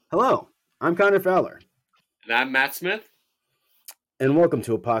Hello, I'm Connor Fowler. And I'm Matt Smith. And welcome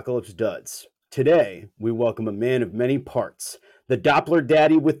to Apocalypse Duds. Today, we welcome a man of many parts. The Doppler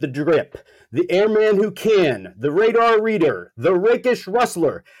daddy with the drip, the airman who can, the radar reader, the rakish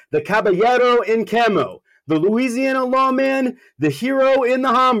rustler, the caballero in camo, the Louisiana lawman, the hero in the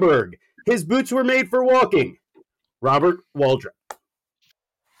Homburg. His boots were made for walking. Robert Waldrup.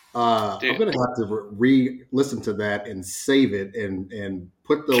 I'm going to have to re-listen to that and save it and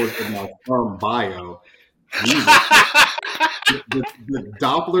put those in my firm bio. The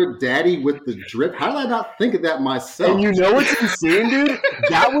Doppler daddy with the drip. How did I not think of that myself? And you know what's insane, dude?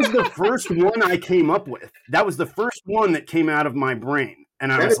 That was the first one I came up with. That was the first one that came out of my brain.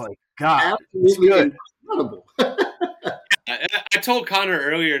 And I was like, God, it's good. Incredible. I told Connor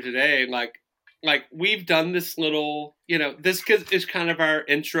earlier today, like we've done this little, this is kind of our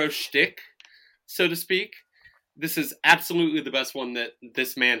intro shtick, so to speak. This is absolutely the best one that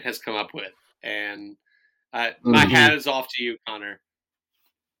this man has come up with. And my hat is off to you, Connor.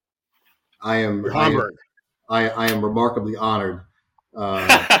 I am remarkably honored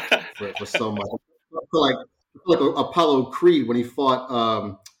for so much. I feel like Apollo Creed when he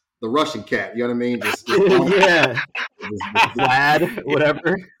fought the Russian cat. You know what I mean? Yeah. Vlad,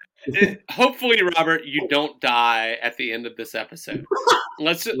 whatever. Hopefully, Robert, you don't die at the end of this episode.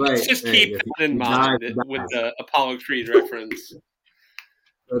 Let's just keep that in mind with the Apollo Creed reference.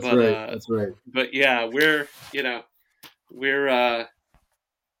 That's right. But yeah, we're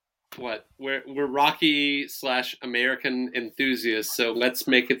Rocky / American enthusiasts. So let's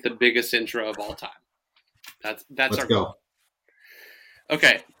make it the biggest intro of all time. That's our goal.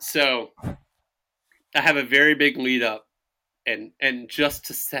 Okay, so I have a very big lead up, and just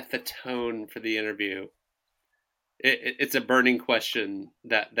to set the tone for the interview, it's a burning question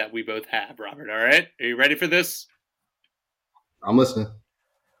that we both have, Robert. All right, are you ready for this? I'm listening.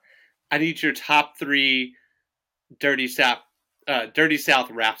 I need your top 3 Dirty South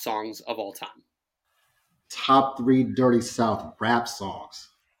rap songs of all time. Top 3 Dirty South rap songs.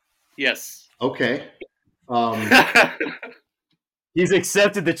 Yes. Okay. He's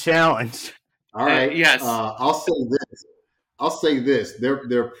accepted the challenge. All right. Yes. I'll say this.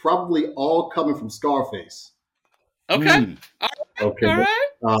 They're probably all coming from Scarface. Okay. Okay.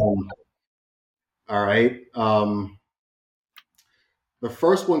 All right. The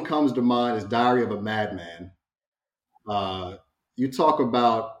first one comes to mind is Diary of a Madman. You talk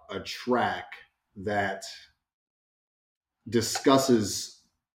about a track that discusses,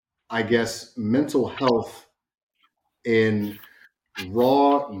 I guess, mental health in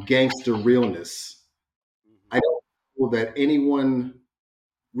raw gangster realness. I don't know that anyone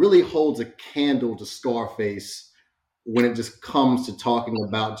really holds a candle to Scarface when it just comes to talking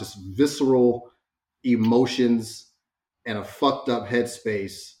about just visceral emotions and a fucked up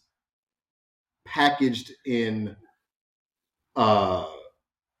headspace packaged in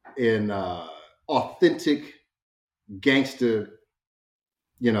authentic gangster,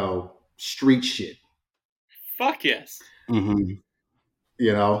 street shit. Fuck yes. Mm-hmm.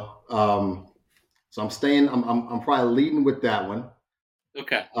 So I'm probably leading with that one.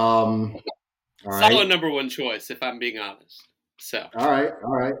 Okay. All right. Solid number 1 choice, if I'm being honest. So. All right.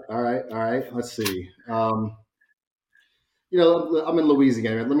 Let's see. I'm in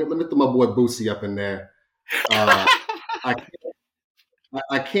Louisiana. Let me throw my boy Boosie up in there. I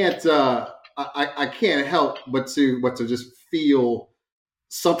can't help but to just feel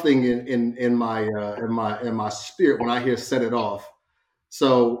something in my spirit when I hear "Set It Off."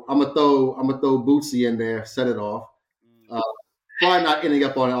 So I'm gonna throw Bootsy in there, "Set It Off." Probably not ending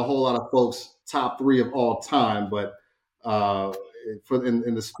up on a whole lot of folks' top 3 of all time, but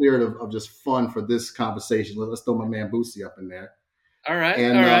in the spirit of just fun for this conversation, let's throw my man Bootsy up in there. All right.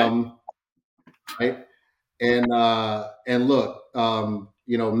 Right. And look,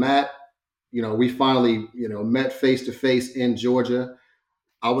 Matt, we finally, met face to face in Georgia.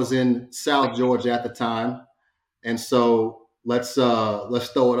 I was in South Georgia at the time. And so let's throw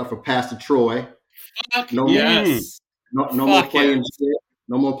it up for Pastor Troy. Yes. No more playing GA.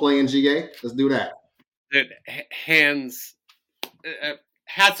 No more playing GA. Let's do that. Dude,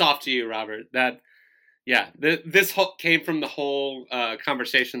 hats off to you, Robert. This came from the whole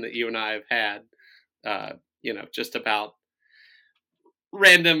conversation that you and I have had, just about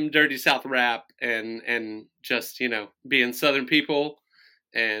random Dirty South rap and just, being Southern people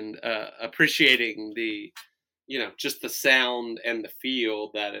and appreciating the, just the sound and the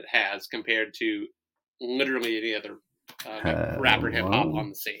feel that it has compared to literally any other rapper hip hop on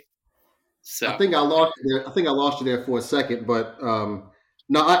the scene. So I think I lost you there for a second, but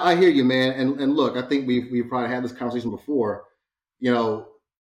no, I hear you, man. And look, I think we've probably had this conversation before.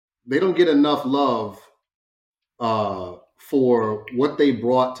 they don't get enough love for what they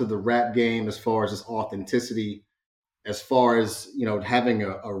brought to the rap game as far as its authenticity, as far as having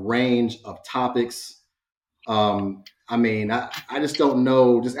a range of topics. I mean, I just don't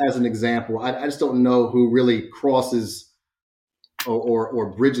know. Just as an example, I just don't know who really crosses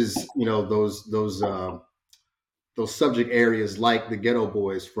or bridges, those subject areas like the Ghetto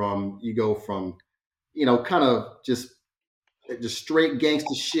Boys. You go from kind of just straight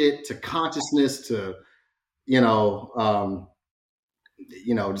gangster shit to consciousness to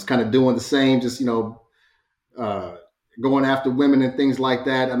just kind of doing the same, just uh, going after women and things like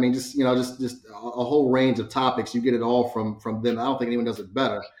that. I mean, just a whole range of topics. You get it all from them. I don't think anyone does it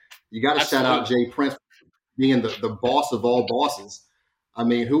better. You got to shout out Jay Prince being the boss of all bosses. I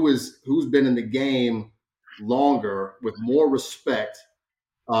mean, who's been in the game longer with more respect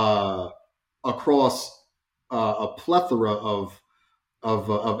across a plethora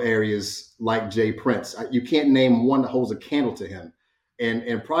of areas like Jay Prince. You can't name one that holds a candle to him,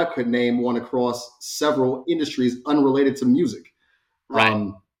 and probably could name one across several industries unrelated to music.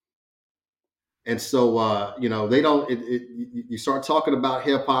 Right. And so they don't. You start talking about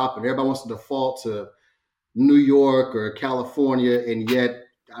hip hop, and everybody wants to default to New York or California, and yet,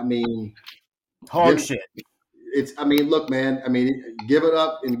 I mean, shit. I mean, look, man. I mean, give it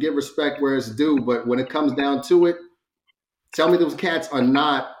up and give respect where it's due. But when it comes down to it, tell me those cats are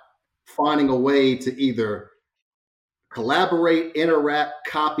not finding a way to either collaborate, interact,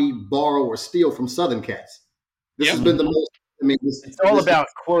 copy, borrow, or steal from Southern cats. This has been the most. I mean, it's all about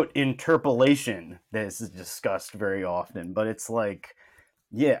quote interpolation. This is discussed very often, but it's like,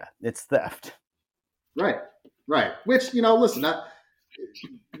 yeah, it's theft. Right. Which listen,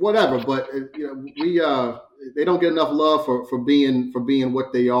 whatever. But we they don't get enough love for being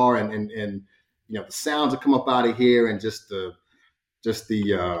what they are, and the sounds that come up out of here, and just the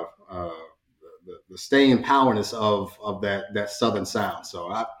staying powerness of that Southern sound.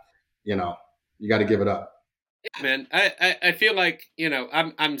 So you got to give it up. Yeah, man. I feel like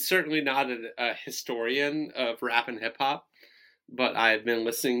I'm certainly not a historian of rap and hip hop, but I've been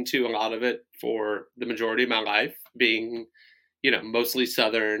listening to a lot of it for the majority of my life, being mostly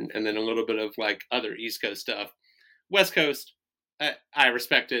Southern, and then a little bit of like other East Coast stuff. West Coast, I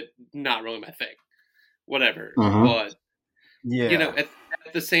respect it. Not really my thing. Whatever, but yeah, at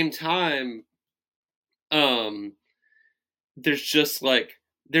the same time, there's just like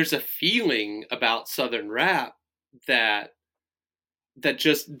there's a feeling about Southern rap that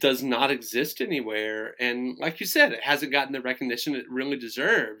just does not exist anywhere, and like you said, it hasn't gotten the recognition it really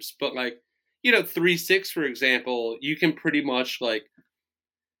deserves. But like 3-6, for example, you can pretty much like.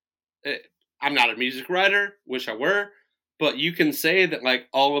 I'm not a music writer, wish I were, but you can say that like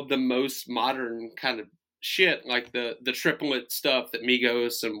all of the most modern kind of shit, like the triplet stuff that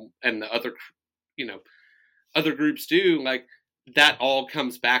Migos and the other other groups do, like that all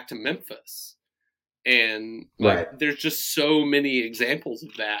comes back to Memphis, and like there's just so many examples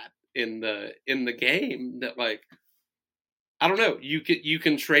of that in the game that like I don't know, you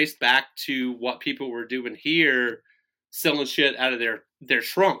can trace back to what people were doing here, selling shit out of their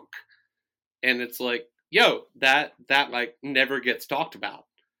trunk. And it's like, yo, that like never gets talked about,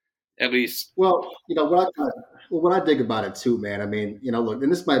 at least. Well, what I dig about it too, man. I mean, look,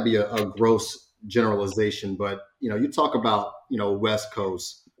 and this might be a gross generalization, but you talk about West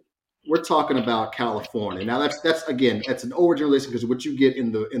Coast. We're talking about California. Now that's again, that's an overgeneralization because what you get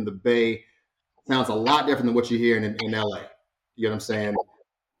in the Bay sounds a lot different than what you hear in LA. You know what I'm saying?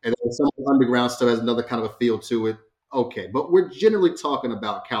 And then some of the underground stuff has another kind of a feel to it. Okay, but we're generally talking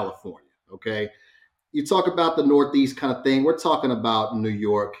about California. Okay. You talk about the Northeast kind of thing. We're talking about New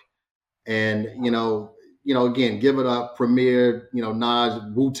York, and again, give it up. Premier, Nas,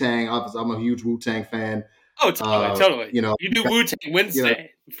 Wu-Tang. I'm a huge Wu-Tang fan. Oh, totally. You do Wu-Tang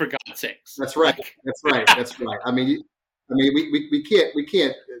Wednesday, for God's sakes. That's right. That's right. I mean, we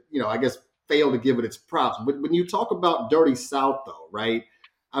can't, I guess fail to give it its props. But when you talk about Dirty South, though, right?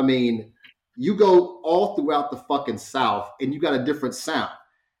 I mean, you go all throughout the fucking South, and you got a different sound.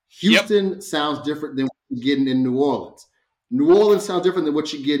 Houston sounds different than what you're getting in New Orleans. New Orleans sounds different than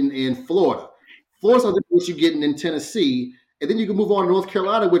what you're getting in Florida. Florida sounds different than what you're getting in Tennessee. And then you can move on to North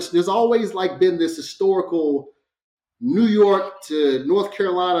Carolina, which there's always like been this historical New York to North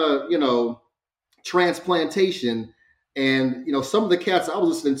Carolina, transplantation. And, some of the cats I was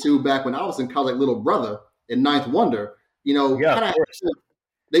listening to back when I was in college, like Little Brother and Ninth Wonder, kind of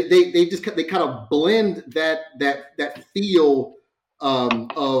they kind of blend that feel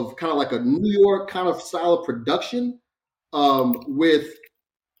of kind of like a New York kind of style of production with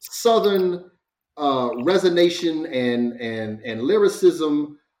Southern resonation and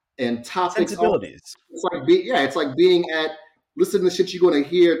lyricism and topics. Sensibilities. It's like being at listening to shit you're going to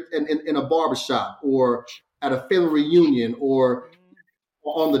hear in a barbershop or at a family reunion or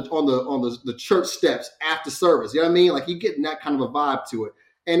on the church steps after service. You know what I mean? Like you're getting that kind of a vibe to it.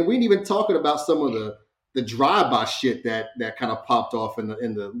 And we ain't even talking about some of the drive-by shit that kind of popped off in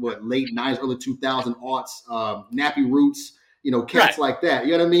the late 90s, early 2000 aughts, Nappy Roots, cats like that.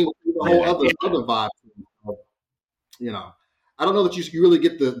 You know what I mean? The whole other vibe. I don't know that you really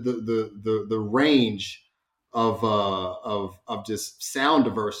get the range of just sound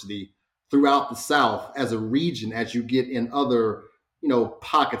diversity throughout the South as a region as you get in other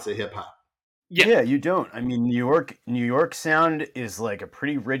pockets of hip hop. Yeah, you don't. I mean, New York sound is like a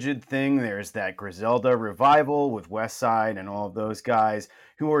pretty rigid thing. There's that Griselda revival with West Side and all of those guys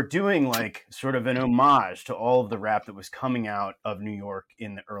who are doing like sort of an homage to all of the rap that was coming out of New York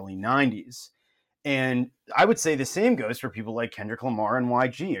in the early 90s. And I would say the same goes for people like Kendrick Lamar and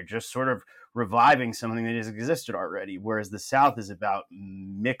YG, are just sort of reviving something that has existed already, whereas the South is about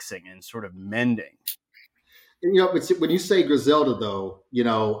mixing and sort of mending. But when you say Griselda, though,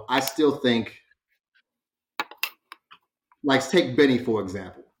 I still think, like, take Benny, for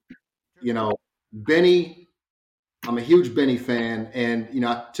example. Benny, I'm a huge Benny fan. And,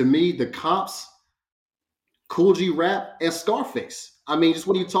 to me, the comps, Cool G Rap and Scarface. I mean, just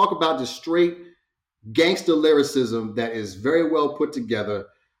when you talk about just straight gangster lyricism that is very well put together,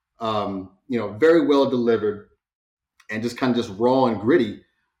 very well delivered, and just kind of just raw and gritty.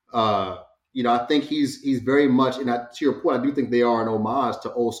 I think he's very much, and to your point, I do think they are an homage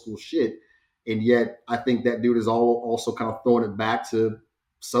to old school shit. And yet I think that dude is also kind of throwing it back to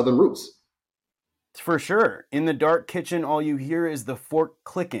Southern roots. For sure. In the dark kitchen, all you hear is the fork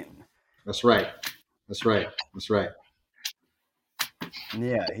clicking. That's right.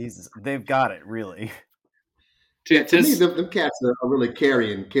 Yeah, they've got it, really. Yeah, to me, them cats are really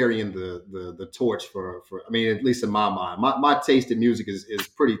carrying the torch for. I mean, at least in my mind, my taste in music is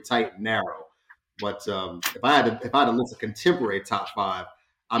pretty tight and narrow. But if I had to list a contemporary top five,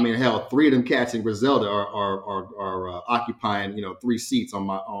 I mean, hell, three of them cats in Griselda are occupying 3 seats in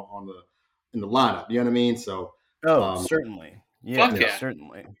the lineup. You know what I mean? So certainly, yeah,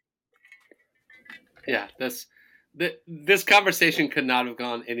 certainly. Yeah, this conversation could not have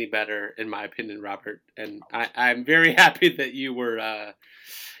gone any better, in my opinion, Robert. And I'm very happy that you were,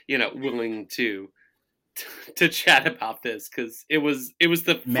 willing to chat about this, because it was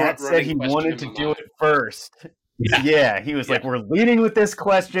the Matt said he wanted to do it first. Yeah, he was like, "We're leading with this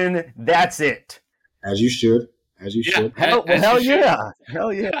question. That's it." As you should. Hell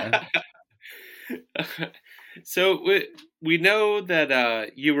yeah. So we know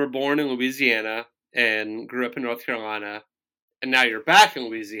that you were born in Louisiana and grew up in North Carolina, and now you're back in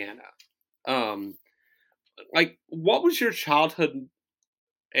Louisiana. What was your childhood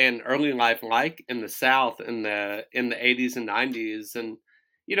and early life like in the South in the 80s and 90s, and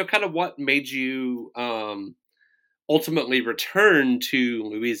kind of what made you ultimately return to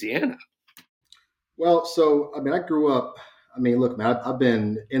Louisiana? Well, so I mean, I grew up. I mean, look, man, I've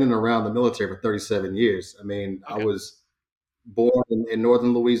been in and around the military for 37 years. I mean, okay. I was born in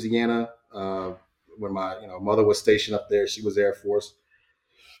northern Louisiana when my mother was stationed up there. She was Air Force.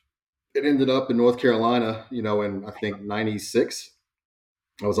 It ended up in North Carolina, in I think 96.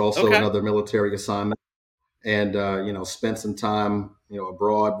 I was also another military assignment, and spent some time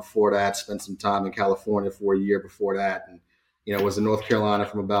abroad before that. Spent some time in California for a year before that, and was in North Carolina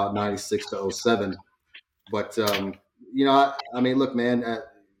from about 96 to 07. But I mean, look, man.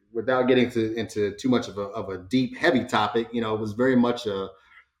 Without getting into too much of a deep, heavy topic, it was very much a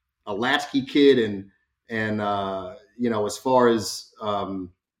latchkey kid, and as far as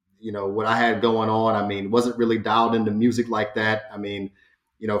what I had going on, I mean, wasn't really dialed into music like that. I mean,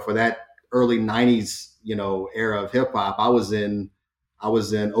 for that early 90s, era of hip hop, I was in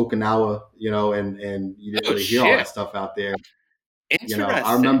Okinawa, and you didn't really hear all that stuff out there.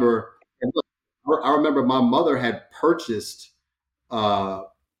 I remember my mother had purchased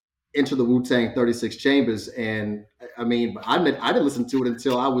Into the Wu-Tang 36 Chambers, and I mean, I didn't listen to it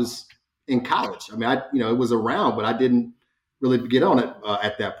until I was in college. I mean, it was around, but I didn't really get on it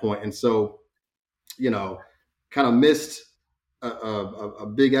at that point, and so kind of missed a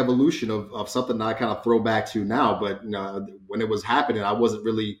big evolution of something that I kind of throw back to now. But when it was happening, I wasn't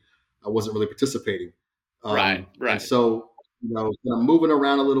really participating. Right. And so kind of moving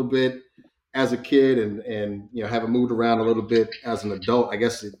around a little bit as a kid, and having moved around a little bit as an adult, I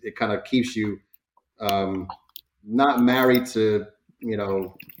guess it kind of keeps you not married to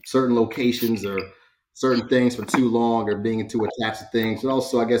certain locations or certain things for too long, or being too attached to things, but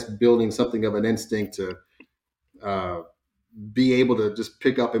also I guess building something of an instinct to be able to just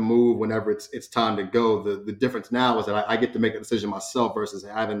pick up and move whenever it's time to go. The difference now is that I get to make a decision myself versus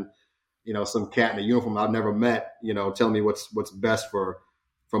having, some cat in a uniform I've never met, telling me what's best for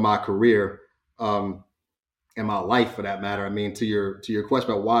my career, and my life for that matter. I mean, to your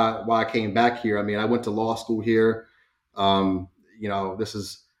question about why I came back here. I mean, I went to law school here. This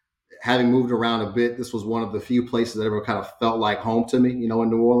is, having moved around a bit, this was one of the few places that ever kind of felt like home to me, in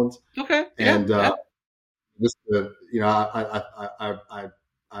New Orleans. Okay. And just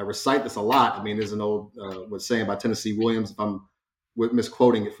I recite this a lot. I mean, there's an old what's saying by Tennessee Williams. If I'm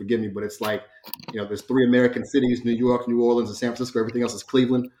misquoting it, forgive me, but it's like, there's 3 American cities: New York, New Orleans, and San Francisco. Everything else is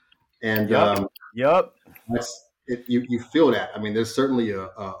Cleveland. And that's it. You feel that. I mean, there's certainly a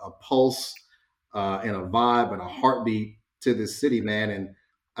pulse and a vibe and a heartbeat to this city, man. And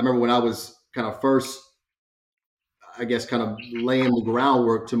I remember when I was kind of first, I guess, kind of laying the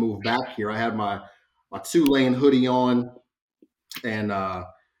groundwork to move back here, I had my Tulane hoodie on, and I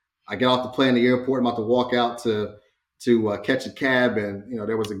get off the plane at the airport. I'm about to walk out to catch a cab, and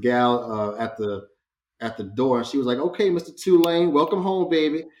there was a gal at the door, and she was like, "Okay, Mr. Tulane, welcome home,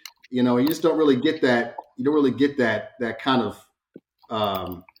 baby." You just don't really get that. You don't really get that kind of,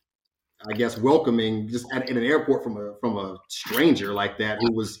 I guess, welcoming just in an airport from a stranger like that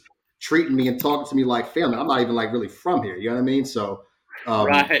who was treating me and talking to me like family. I'm not even like really from here. You know what I mean? So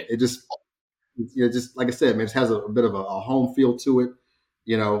right. It just like I said, man, it has a bit of a home feel to it.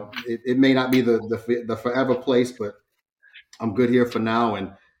 It may not be the forever place, but I'm good here for now,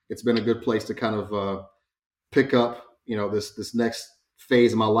 and it's been a good place to kind of pick up, this next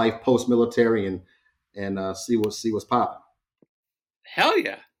phase of my life post military and see what's popping. Hell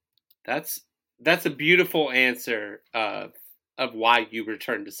yeah. That's a beautiful answer of why you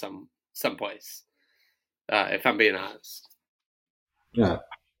returned to some place. If I'm being honest. Yeah.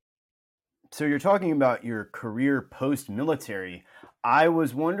 So you're talking about your career post-military. I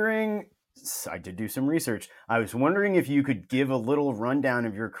was wondering, I did do some research. I was wondering if you could give a little rundown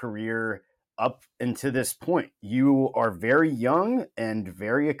of your career up until this point. You are very young and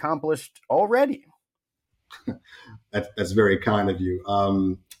very accomplished already. That's very kind of you.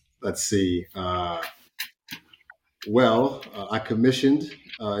 Let's see. I commissioned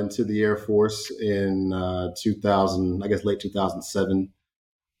into the Air Force in 2000, I guess late 2007.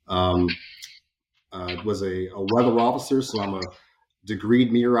 Was a weather officer, so I'm a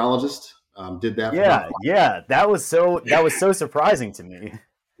degreed meteorologist. Did that. That was so surprising to me.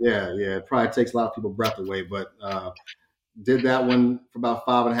 Yeah. It probably takes a lot of people's breath away, but did that one for about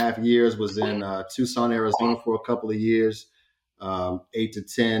 5.5 years. Was in Tucson, Arizona for a couple of years. 8 to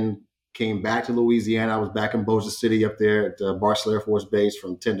 10, came back to Louisiana. I was back in Bossier City up there at Barstow Air Force Base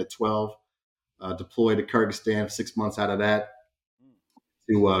from 10 to 12. Deployed to Kyrgyzstan 6 months out of that.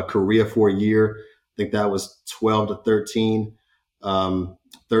 To Korea for a year. I think that was 12 to 13.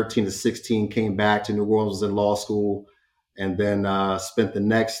 13 to 16, came back to New Orleans, was in law school, and then spent the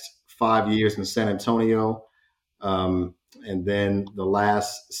next 5 years in San Antonio. And then the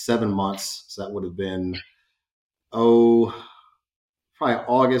last 7 months, so that would have been, probably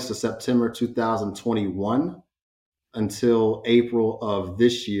August to September 2021 until April of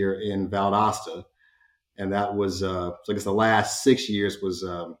this year in Valdosta. And that was, so I guess the last 6 years was,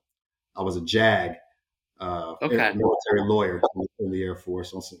 I was a JAG, military lawyer in the Air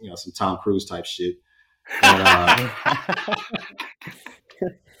Force on some Tom Cruise type shit. And,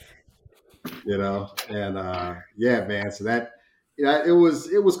 yeah, man. So that,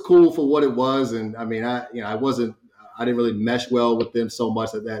 it was cool for what it was. And I mean, I didn't really mesh well with them so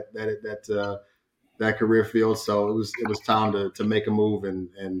much that career field. So it was time to make a move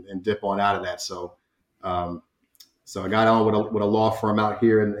and dip on out of that. So, so I got on with a law firm out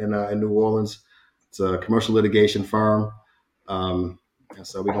here in New Orleans. It's a commercial litigation firm. And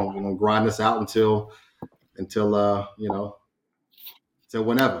so we're gonna grind this out until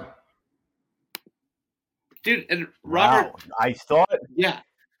whenever. Dude, and Robert, wow. I thought, yeah,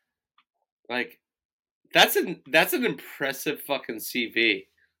 like that's an impressive fucking CV.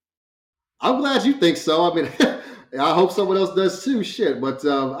 I'm glad you think so. I mean, I hope someone else does too. Shit, but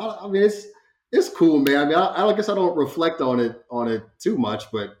I mean, it's cool, man. I mean, I guess I don't reflect on it too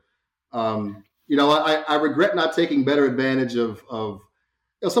much, but I regret not taking better advantage of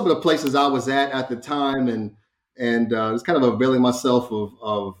some of the places I was at the time, and just kind of availing myself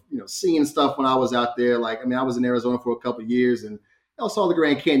of seeing stuff when I was out there. Like, I mean, I was in Arizona for a couple of years, and I saw the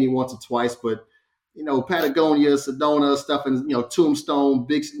Grand Canyon once or twice, but Patagonia, Sedona, stuff in Tombstone,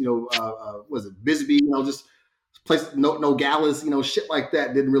 big, was it Bisbee? Just place no galas, shit like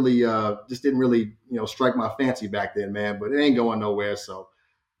that didn't really strike my fancy back then, man. But it ain't going nowhere. So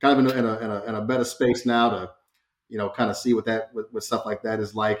kind of in a better space now to kind of see what stuff like that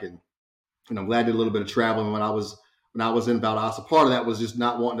is like. And I'm glad I did a little bit of traveling when I was in Valdosta. Part of that was just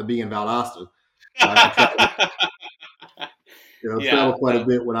not wanting to be in Valdosta. I traveled, Yeah, traveled quite a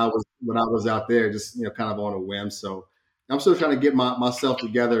bit when I was out there, just kind of on a whim. So I'm still trying to get myself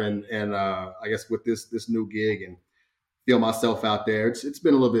together, and I guess with this new gig and feel myself out there. It's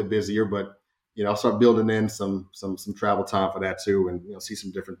been a little bit busier, but I'll start building in some travel time for that too, and see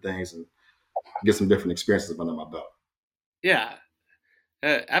some different things and get some different experiences under my belt. yeah,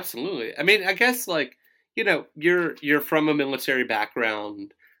 absolutely. I mean, I guess like you're from a military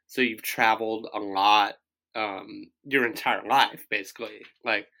background, so you've traveled a lot your entire life, basically,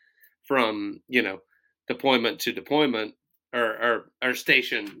 like from deployment to deployment or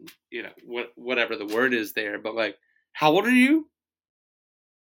station, whatever the word is there. But like, how old are you?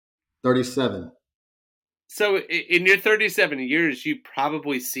 37. So in your 37 years, you've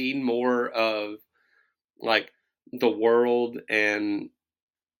probably seen more of like the world and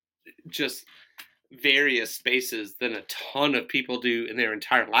just various spaces than a ton of people do in their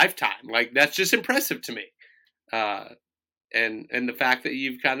entire lifetime. Like that's just impressive to me. Uh, and the fact that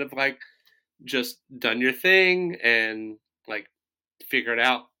you've kind of like just done your thing and like figured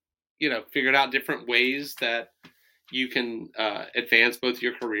out, figured out different ways that you can advance both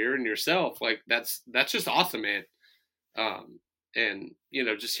your career and yourself. Like that's just awesome, man. Um, and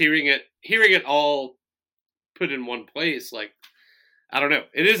just hearing it all put in one place, like I don't know,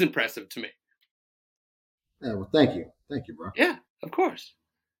 it is impressive to me. Yeah, well, thank you, bro. Yeah, of course.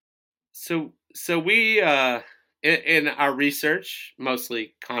 So we in our research,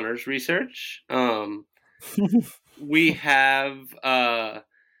 mostly Connor's research, we have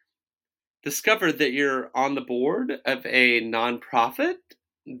discovered that you're on the board of a nonprofit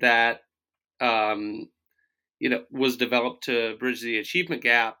that um, was developed to bridge the achievement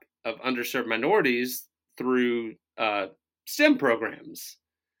gap of underserved minorities through STEM programs.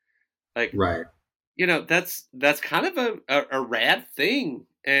 Like, Right. That's kind of a rad thing.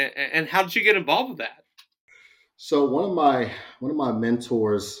 And how did you get involved with that? So one of my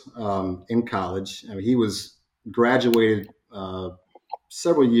mentors in college, I mean, he was graduated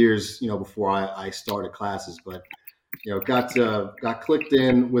several years, before I started classes, but got clicked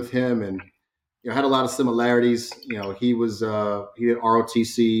in with him, and had a lot of similarities. He did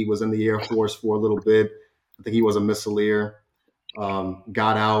ROTC, was in the Air Force for a little bit. I think he was a missileer.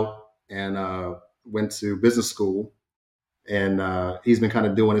 Got out and went to business school, and he's been kind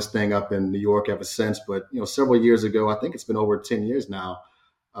of doing his thing up in New York ever since. But several years ago, I think it's been over 10 years now,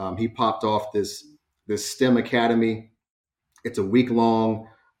 he popped off this STEM Academy. It's a week long,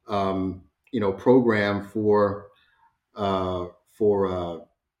 program for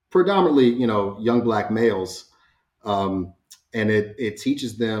predominantly young Black males, um, and it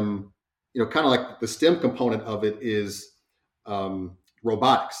teaches them, kind of like the STEM component of it is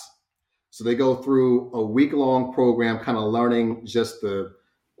robotics. So they go through a week long program, kind of learning just the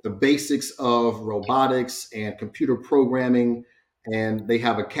basics of robotics and computer programming, and they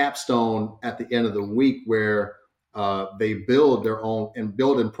have a capstone at the end of the week where they build their own and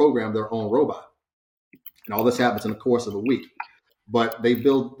build and program their own robot. And all this happens in the course of a week. But they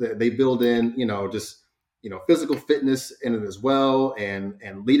build in just physical fitness in it as well,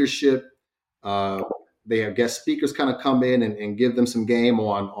 and leadership. Uh, they have guest speakers kind of come in and give them some game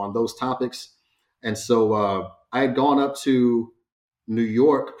on those topics. And so I had gone up to New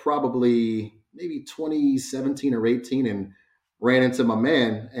York probably maybe 2017 or 18 and ran into my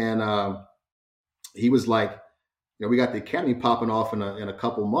man, and he was like, we got the academy popping off in a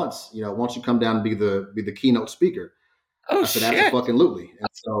couple months. Why don't you come down and be the keynote speaker? Oh I said, shit! absolutely.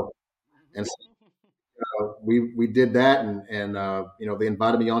 And so we did that, and they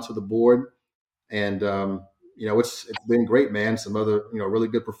invited me onto the board, and it's been great, man. Some other really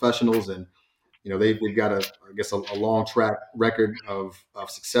good professionals, and they've got a long track record of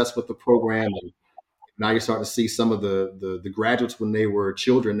success with the program. And now you're starting to see some of the graduates when they were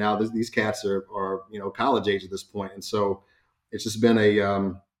children. Now these cats are college age at this point, and so it's just been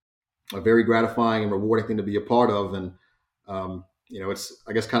a very gratifying and rewarding thing to be a part of. And it's,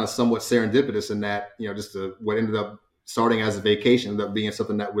 I guess, kind of somewhat serendipitous in that just what ended up starting as a vacation ended up being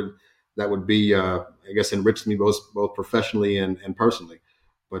something that would be I guess enrich me both professionally and personally.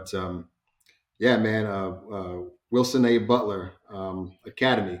 But yeah, man, Wilson A. Butler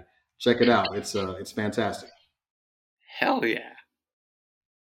Academy, check it out. It's fantastic. Hell yeah!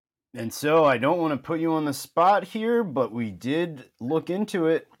 And so I don't want to put you on the spot here, but we did look into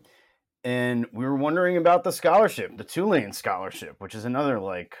it, and we were wondering about the scholarship, the Tulane scholarship, which is another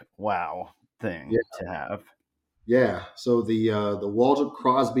like wow thing to have. Yeah. So the Waldrup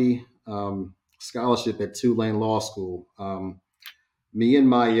Crosby scholarship at Tulane Law School. Me and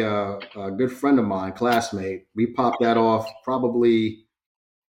my good friend of mine, classmate, we popped that off probably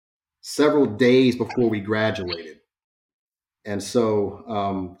several days before we graduated. And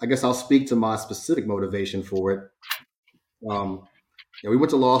so I guess I'll speak to my specific motivation for it. We went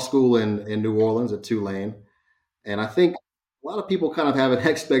to law school in New Orleans at Tulane. And I think a lot of people kind of have an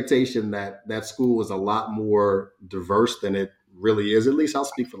expectation that that school is a lot more diverse than it really is. At least I'll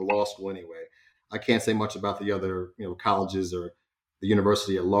speak for the law school anyway. I can't say much about the other, colleges or the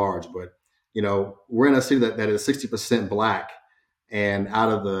university at large, but we're in a city that is 60% Black, and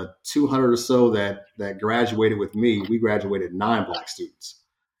out of the 200 or so that graduated with me, we graduated 9 Black students.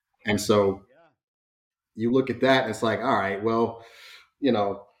 And so you look at that, and it's like, all right, well, it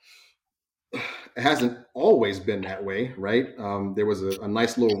hasn't always been that way, right? There was a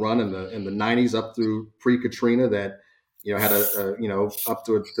nice little run in the 90s up through pre-Katrina that had a up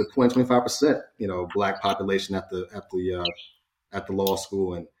to 20-25% Black population at the law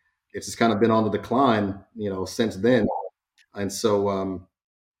school, and it's just kind of been on the decline since then. And so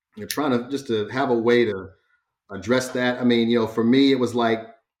you're trying to just to have a way to address that. I mean, for me, it was like,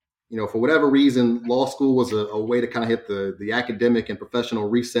 for whatever reason, law school was a way to kind of hit the academic and professional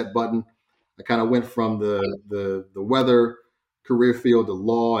reset button. I kind of went from the weather career field to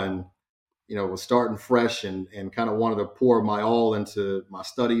law, and was starting fresh and kind of wanted to pour my all into my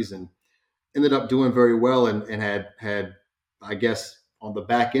studies, and ended up doing very well, and had I guess on the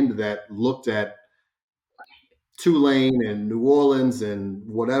back end of that looked at Tulane and New Orleans and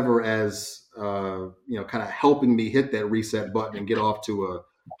whatever as kind of helping me hit that reset button and get off to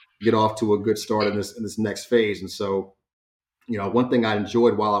a good start in this next phase. And so one thing I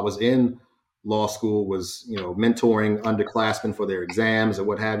enjoyed while I was in law school was mentoring underclassmen for their exams or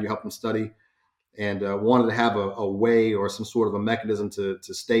what have you, help them study, and wanted to have a way or some sort of a mechanism to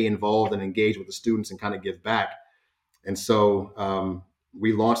stay involved and engage with the students and kind of give back. And so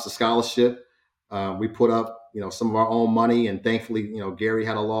we launched a scholarship. We put up some of our own money, and thankfully Gary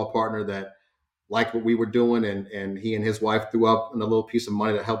had a law partner that liked what we were doing, and he and his wife threw up in a little piece of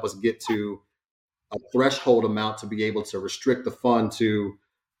money to help us get to a threshold amount to be able to restrict the fund to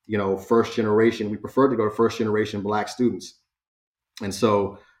first generation. We preferred to go to first generation Black students. And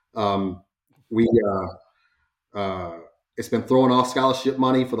so we it's been throwing off scholarship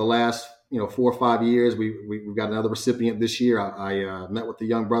money for the last 4 or 5 years. We've got another recipient this year. I met with the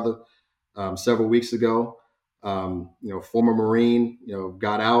young brother several weeks ago. Former Marine,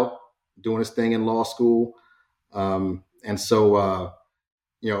 got out doing his thing in law school, and so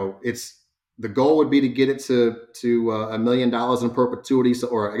it's the goal would be to get it to $1 million in perpetuity,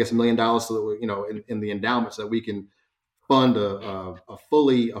 or I guess $1 million, so that in the endowment, so that we can fund a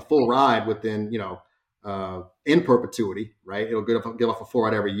full ride within in perpetuity, right? It'll give off a full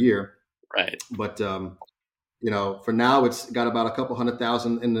ride every year, right? But for now, it's got about a couple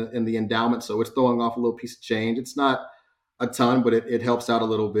 $100,000 in the endowment, so it's throwing off a little piece of change. It's not a ton, but it helps out a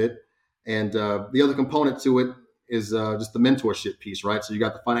little bit. And the other component to it is just the mentorship piece, right? So you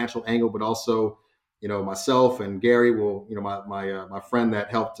got the financial angle, but also myself and Gary will my friend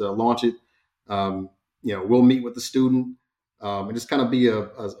that helped launch it. We'll meet with the student and just kind of be a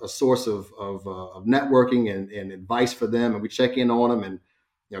source of networking and advice for them, and we check in on them and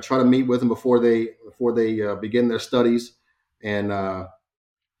try to meet with them before they begin their studies, and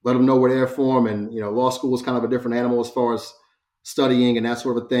let them know we're there for them. And law school is kind of a different animal as far as studying and that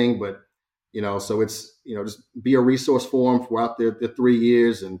sort of a thing, but so it's just be a resource for them throughout their 3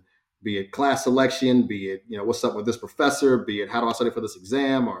 years, and be it class selection, be it what's up with this professor, be it how do I study for this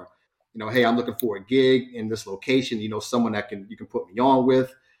exam, or hey, I'm looking for a gig in this location, someone that you can put me on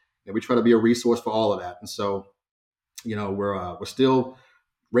with. And we try to be a resource for all of that. And so we're still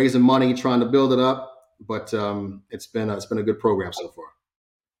raising money, trying to build it up, but it's been a good program so far.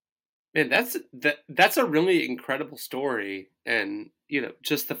 Man, that's a really incredible story, and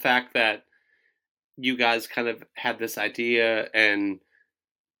just the fact that you guys kind of had this idea, and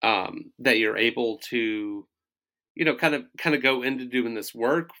that you're able to kind of go into doing this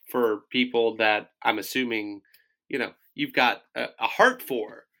work for people that I'm assuming you've got a heart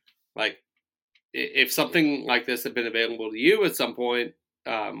for. Like, if something like this had been available to you at some point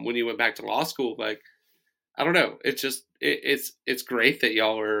when you went back to law school, like, I don't know, it's just it's great that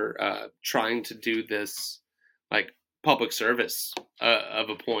y'all are trying to do this like public service of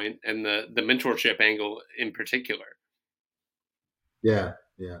a point, and the mentorship angle in particular. Yeah,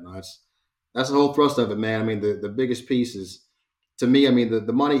 no, that's the whole thrust of it, man. I mean, the biggest piece is, to me, I mean,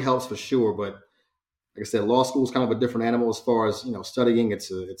 the money helps for sure, but like I said, law school is kind of a different animal as far as studying.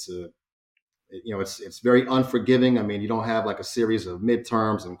 It's it's very unforgiving. I mean, you don't have like a series of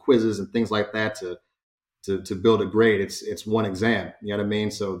midterms and quizzes and things like that to build a grade. It's one exam. You know what I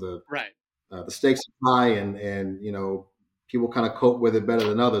mean? So Right. the stakes are high, and people kind of cope with it better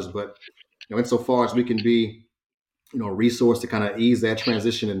than others. But insofar as we can be a resource to kind of ease that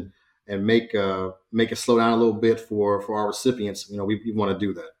transition and make it slow down a little bit for our recipients, we want to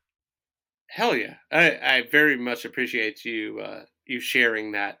do that. Hell yeah. I very much appreciate you you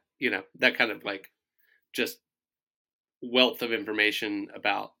sharing that, that kind of like just wealth of information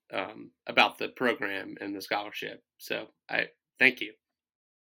about the program and the scholarship. So I thank you.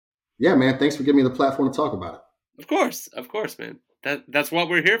 Yeah, man. Thanks for giving me the platform to talk about it. Of course, man. That's what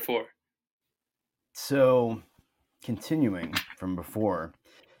we're here for. So, continuing from before,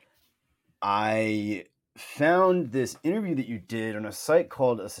 I found this interview that you did on a site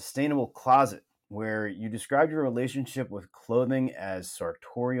called A Sustainable Closet, where you described your relationship with clothing as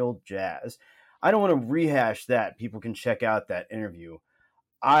sartorial jazz. I don't want to rehash that. People can check out that interview.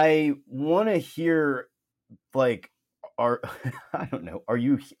 I want to hear, like, I don't know, are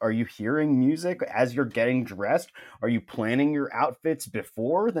you hearing music as you're getting dressed? Are you planning your outfits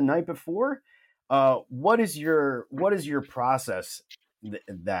before the night before? What is your process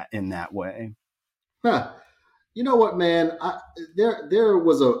that in that way? Huh. You know what, man? There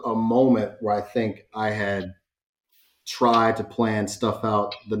was a moment where I think I had tried to plan stuff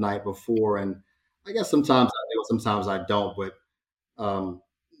out the night before, and I guess sometimes I do, sometimes I don't. But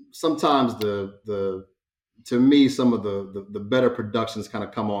sometimes the to me, some of the better productions kind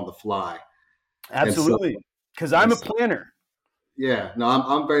of come on the fly. Absolutely, because I'm a planner. Yeah, no,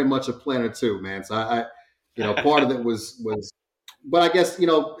 I'm very much a planner too, man. So I part of it was, but I guess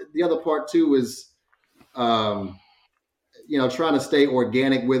the other part too is trying to stay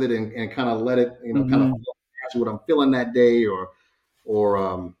organic with it and kind of let it kind of what I'm feeling that day, or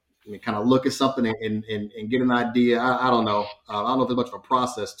kind of look at something and get an idea. I don't know. I don't know if there's much of a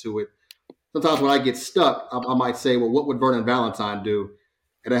process to it. Sometimes when I get stuck, I might say, well, what would Vernon Valentine do?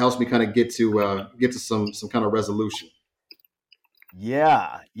 And it helps me kind of get to some kind of resolution.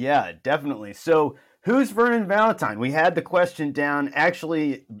 Yeah, definitely. So who's Vernon Valentine? We had the question down.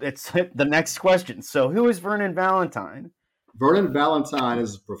 Actually, it's the next question. So who is Vernon Valentine? Vernon Valentine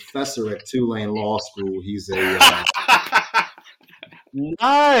is a professor at Tulane Law School. He's a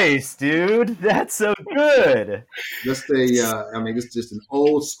nice, dude. That's so good. Just just an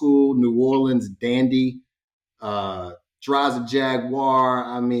old school New Orleans dandy. Drives a Jaguar.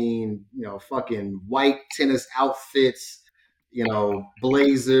 I mean, fucking white tennis outfits,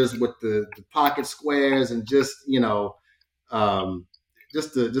 blazers with the pocket squares, and just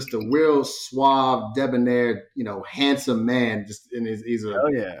just a real suave, debonair, handsome man. Just he's a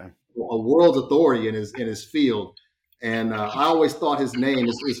world's authority in his field. And I always thought his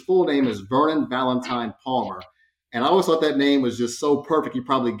full name is Vernon Valentine Palmer. And I always thought that name was just so perfect. He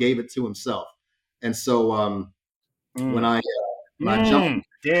probably gave it to himself. And so when I jumped,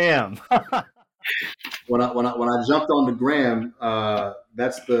 damn, when I jumped on the gram,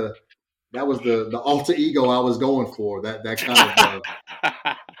 that was the alter ego I was going for. That kind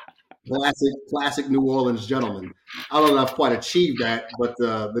of classic New Orleans gentleman. I don't know if I've quite achieved that, but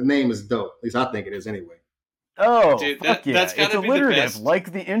the name is dope. At least I think it is anyway. Oh, dude, that's gotta it's be alliterative, the best,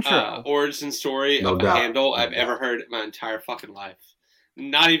 like the intro. Origin story of a handle I've ever heard in my entire fucking life.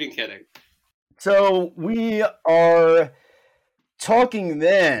 Not even kidding. So we are talking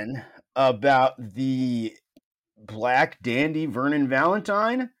then about the Black Dandy Vernon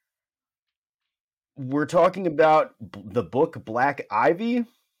Valentine. We're talking about the book Black Ivy.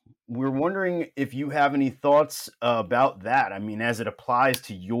 We're wondering if you have any thoughts about that. I mean, as it applies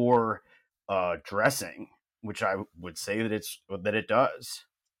to your dressing, which I would say that it does.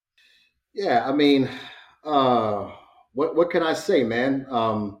 Yeah, I mean, what can I say, man?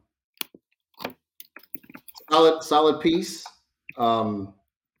 Solid piece.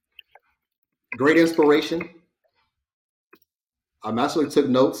 Great inspiration. I actually took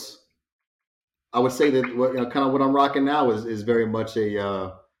notes. I would say that kind of what I'm rocking now is very much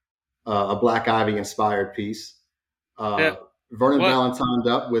a Black Ivy inspired piece. Vernon Valentined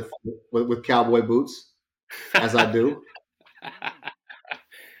up with cowboy boots, as I do.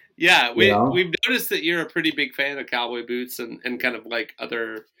 Yeah, we've noticed that you're a pretty big fan of cowboy boots and kind of like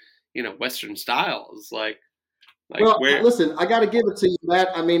other, Western styles. Listen, I got to give it to you, Matt.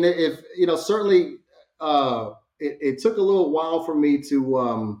 I mean, if certainly, it took a little while for me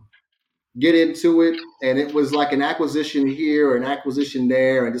to get into it, and it was like an acquisition here, an acquisition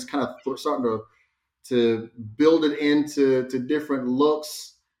there, and just kind of starting to build it into different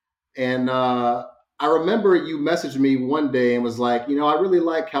looks. And I I remember you messaged me one day and was like, I really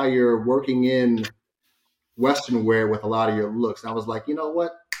like how you're working in Western wear with a lot of your looks. And I was like, you know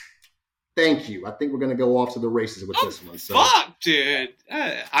what? Thank you. I think we're going to go off to the races with this one. So, fuck, dude.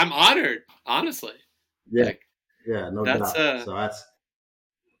 I'm honored, honestly. yeah, Like, no that's doubt. So that's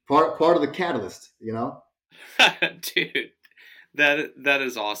part of the catalyst, dude, that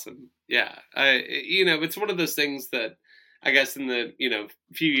is awesome. Yeah, it's one of those things that I guess in the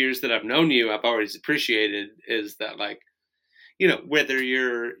few years that I've known you, I've always appreciated is that, like, whether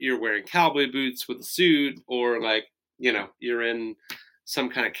you're wearing cowboy boots with a suit or, like, you're in some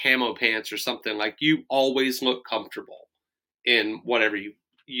kind of camo pants or something, like, you always look comfortable in whatever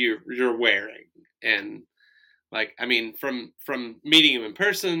you're wearing. And, like, I mean, from meeting you in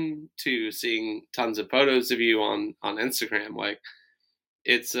person to seeing tons of photos of you on Instagram, like,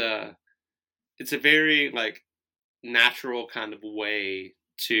 it's a very, like, natural kind of way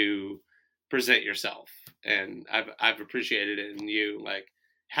to present yourself, and I've appreciated it in you. Like,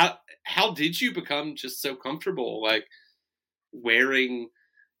 how did you become just so comfortable, like, wearing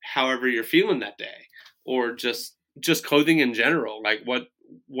however you're feeling that day, or just clothing in general? Like,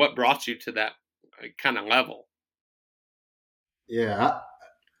 what brought you to that, like, kind of level? Yeah,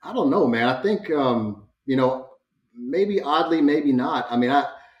 I don't know, man. I think, maybe oddly, maybe not. I mean,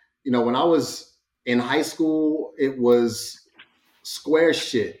 when I was in high school, it was square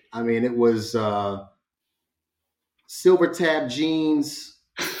shit. I mean, it was silver tab jeans,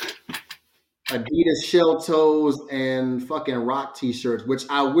 Adidas shell toes, and fucking rock t-shirts, which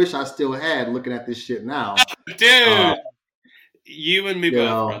I wish I still had looking at this shit now. Dude, you and me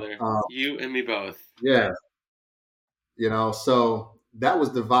both, brother. Um, You and me both. Yeah. So that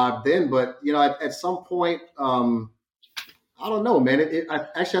was the vibe then. But, at some point, I don't know, man.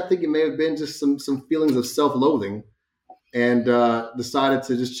 I think it may have been just some feelings of self-loathing, and decided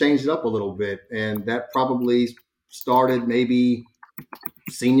to just change it up a little bit. And that probably started maybe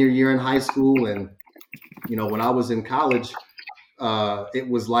senior year in high school. And, when I was in college, it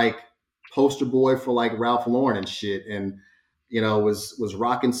was like poster boy for, like, Ralph Lauren and shit. And, was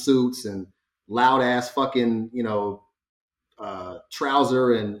rocking suits and loud ass fucking,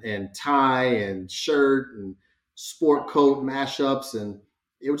 trouser and tie and shirt and sport coat mashups. And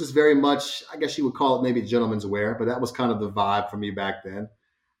it was just very much, I guess you would call it maybe gentleman's wear, but that was kind of the vibe for me back then.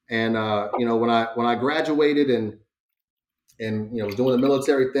 And, when I graduated and was doing the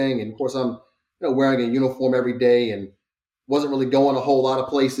military thing, and of course I'm, wearing a uniform every day and wasn't really going a whole lot of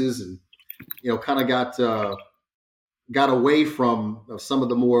places, and, kind of got away from some of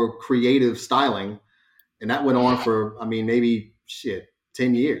the more creative styling. And that went on for, I mean, maybe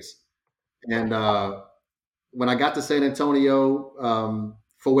 10 years. And when I got to San Antonio,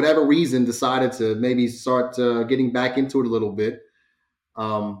 for whatever reason, decided to maybe start getting back into it a little bit.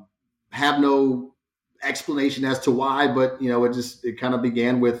 Have no explanation as to why, but, it kind of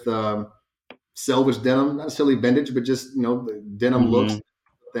began with selvage denim, not necessarily vintage, but just, the denim looks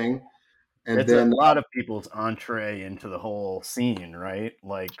thing. And it's then a lot of people's entree into the whole scene, right?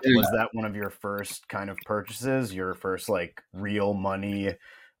 Like, was that one of your first kind of purchases, your first, like, real money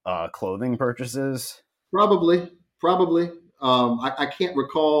clothing purchases? Probably. I can't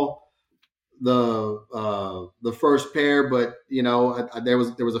recall the first pair, but, there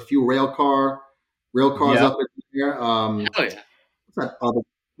was a few rail cars up in there. Oh yeah.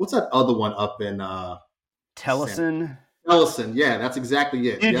 What's that other one up in Tellison? Ellison, yeah, that's exactly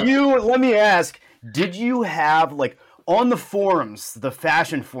it. Let me ask, did you have, like, on the forums, the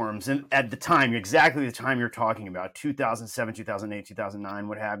fashion forums, and at the time, exactly the time you're talking about, 2007, 2008, 2009,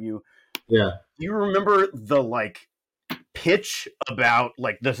 what have you? Yeah. Do you remember the, like, pitch about,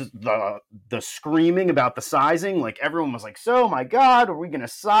 like, the screaming about the sizing? Like, everyone was like, so, my God, are we going to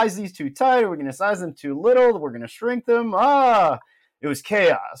size these too tight? Are we going to size them too little? We're going to shrink them? It was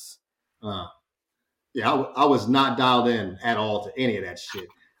chaos. Yeah, I was not dialed in at all to any of that shit.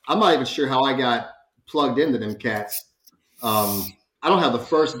 I'm not even sure how I got plugged into them cats. I don't have the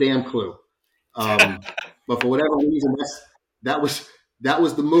first damn clue. But for whatever reason, that was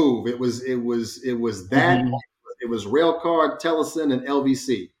the move. It was that. Mm-hmm. It was Railcard, Tellison, and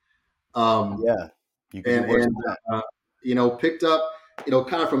LVC. You can picked up,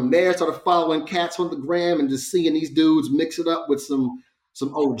 kind of from there, started following cats on the gram and just seeing these dudes mix it up with some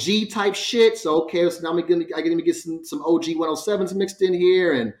OG type shit. So, okay, so now I'm going to get some OG 107s mixed in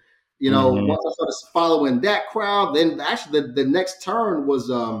here. And, once I started following that crowd, then actually the next turn was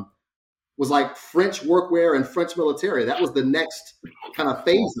like French workwear and French military. That was the next kind of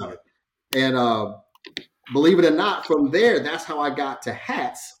phase of it. And believe it or not, from there, that's how I got to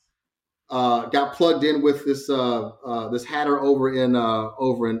hats. Got plugged in with this hatter over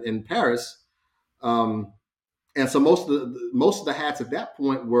in Paris. And so most of the hats at that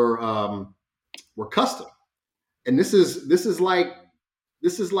point were custom. And this is like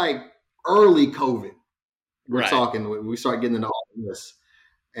early COVID. We're talking. We start getting into all this,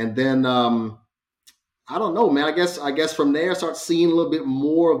 and then I don't know, man. I guess from there, I start seeing a little bit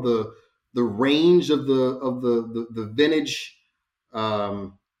more of the range of the vintage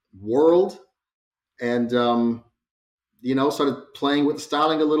world, and started playing with the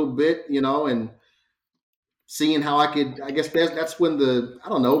styling a little bit, and seeing how I could. I guess that's when I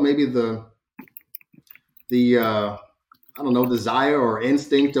don't know, maybe the I don't know, desire or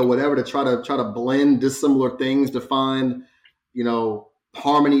instinct or whatever to try to blend dissimilar things to find,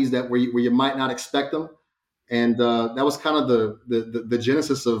 harmonies that where you might not expect them. And that was kind of the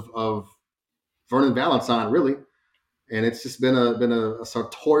genesis of Vernon Valentine, really. And it's just been a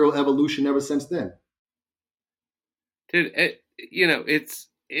sartorial evolution ever since then. Dude, it's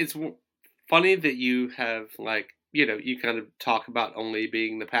funny that you have you kind of talk about only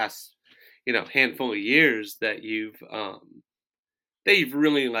being the past handful of years that you've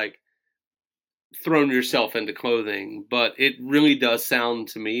really thrown yourself into clothing, but it really does sound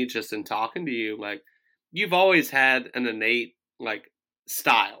to me, just in talking to you, like you've always had an innate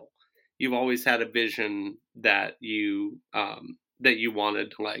style. You've always had a vision that you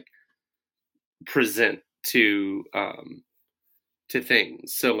wanted to present to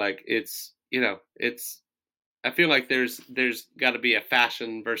things. So it's I feel like there's got to be a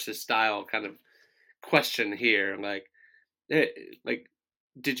fashion versus style kind of question here.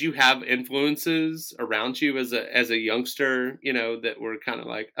 Did you have influences around you as a youngster, that were kind of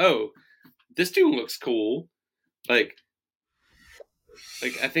oh, this dude looks cool. I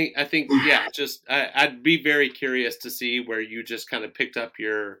think yeah, just I'd be very curious to see where you just kind of picked up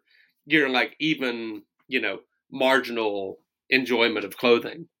your even, marginal enjoyment of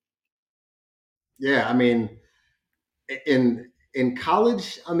clothing. Yeah, I mean, in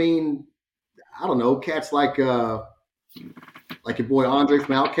college, I mean, I don't know, cats like your boy Andre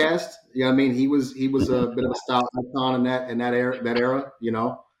from Outkast. Yeah, I mean, he was a bit of a style icon in that era.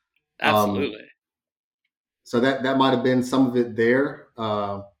 Absolutely. So that might have been some of it there.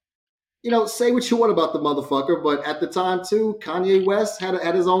 Say what you want about the motherfucker, but at the time too, Kanye West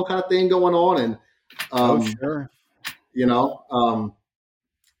had his own kind of thing going on, and sure.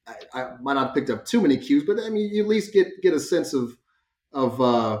 I might not have picked up too many cues, but I mean, you at least get a sense of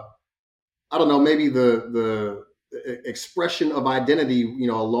I don't know, maybe the expression of identity,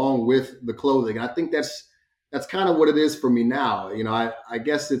 along with the clothing. And I think that's kind of what it is for me now. I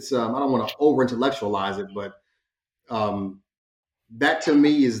guess it's I don't want to over intellectualize it, but that to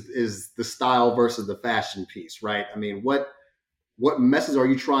me is the style versus the fashion piece, right? I mean, what message are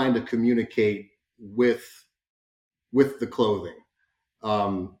you trying to communicate with the clothing?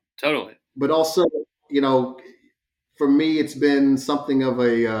 Totally. But also, for me, it's been something of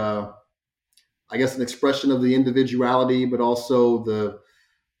a, I guess, an expression of the individuality, but also the,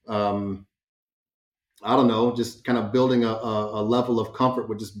 I don't know, just kind of building a level of comfort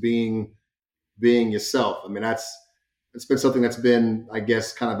with just being yourself. I mean, it's been something that's been, I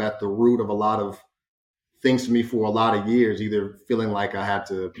guess, kind of at the root of a lot of things for me for a lot of years, either feeling like I had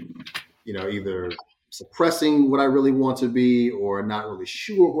to, either suppressing what I really want to be, or not really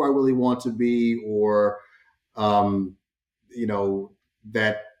sure who I really want to be, or,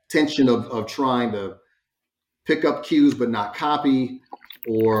 that tension of trying to pick up cues but not copy,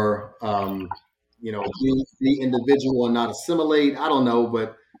 or, be individual and not assimilate. I don't know,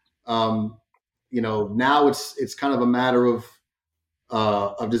 but, now it's kind of a matter of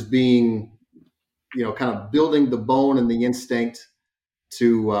just being, kind of building the bone and the instinct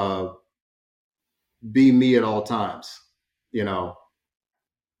to be me at all times,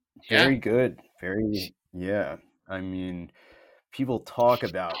 Very good. Yeah. I mean, people talk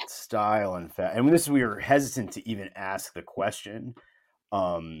about style and and we were hesitant to even ask the question.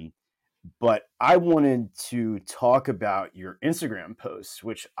 But I wanted to talk about your Instagram posts,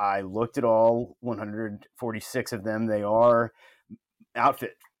 which I looked at all 146 of them. They are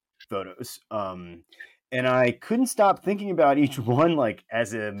outfit photos. And I couldn't stop thinking about each one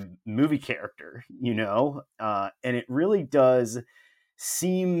as a movie character, and it really does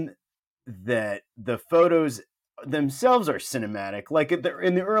seem that the photos themselves are cinematic,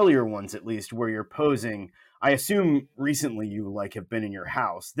 in the earlier ones, at least, where you're posing. I assume recently you have been in your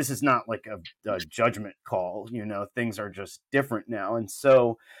house. This is not a judgment call, things are just different now. And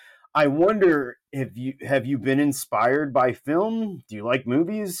so I wonder, have you been inspired by film? Do you like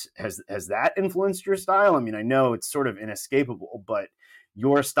movies? Has that influenced your style? I mean, I know it's sort of inescapable, but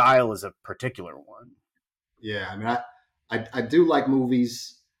your style is a particular one. Yeah, I mean, I do like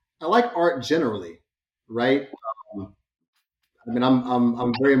movies. I like art generally, right? Um, I mean,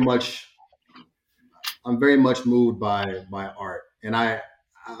 I'm very much moved by art, and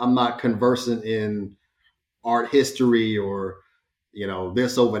I'm not conversant in art history or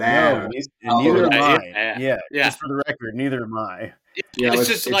this over that No, or and neither am Yeah, I. yeah, Yeah, yeah. just for the record, neither am I. It's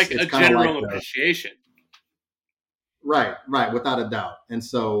just like it's a kind of like general appreciation. right, without a doubt. And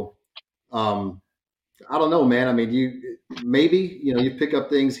so, I don't know, man. I mean, you pick up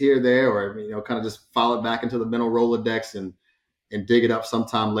things here, there, or kind of just file it back into the mental Rolodex and dig it up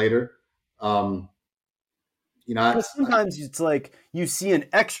sometime later. Um, Well, sometimes it's like you see an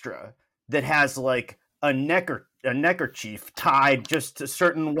extra that has like a neckerchief tied just a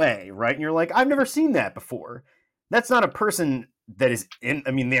certain way, right? And you're like, I've never seen that before. That's not a person that is in.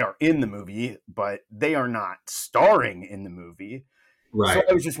 I mean, they are in the movie, but they are not starring in the movie. right. So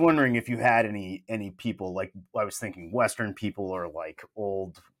I was just wondering if you had any people, like I was thinking Western people or like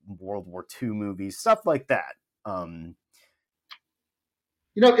old World War II movies, stuff like that.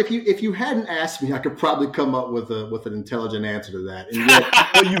 If you hadn't asked me, I could probably come up with an intelligent answer to that. And yet,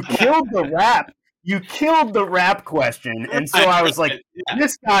 Well, you killed the rap. You killed the rap question, and so I was like, Yeah.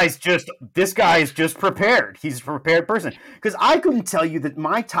 this guy is just prepared. He's a prepared person. Because I couldn't tell you that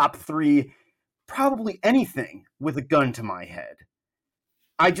my top 3, probably anything with a gun to my head.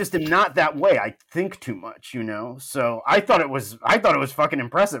 I just am not that way. I think too much, So I thought it was fucking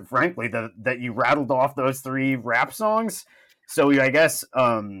impressive, frankly, that you rattled off those 3 rap songs. So I guess,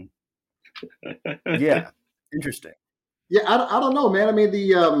 yeah, interesting. yeah, I don't know, man. I mean,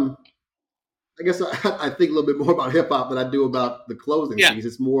 I guess I think a little bit more about hip hop than I do about the clothing piece.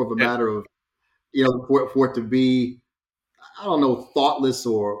 It's more of a matter of, for it to be, I don't know, thoughtless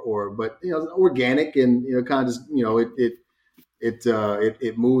but organic and kind of just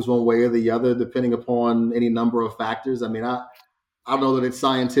it moves one way or the other depending upon any number of factors. I mean, I don't know that it's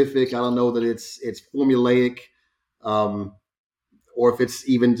scientific. I don't know that it's formulaic, or if it's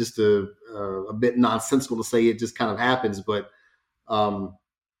even just a bit nonsensical to say it just kind of happens. But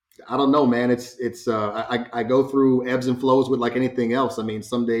I don't know, man. I go through ebbs and flows with like anything else. I mean,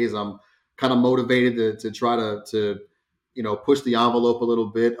 some days I'm kind of motivated to try to push the envelope a little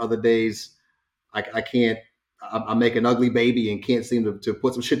bit. Other days I can't. I make an ugly baby and can't seem to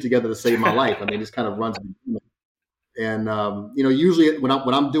put some shit together to save my life. I mean, it just kind of runs. And usually when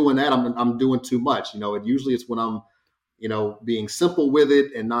I'm doing that, I'm doing too much. Usually it's when I'm being simple with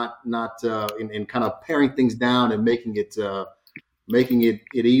it and not in kind of paring things down and making it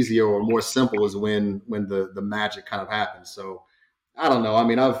easier or more simple is when the magic kind of happens. So I don't know. I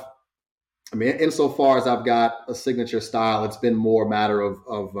mean, insofar as I've got a signature style, it's been more a matter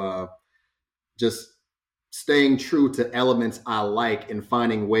of just staying true to elements I like and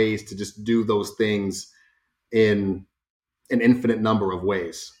finding ways to just do those things in an infinite number of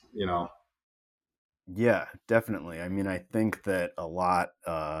ways, Yeah, definitely. I mean, I think that a lot,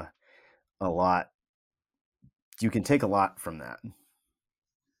 you can take a lot from that.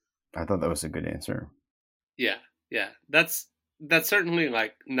 I thought that was a good answer. Yeah. That's certainly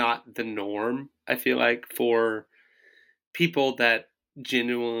like not the norm, I feel like, for people that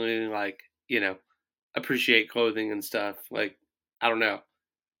genuinely like, appreciate clothing and stuff. Like, I don't know.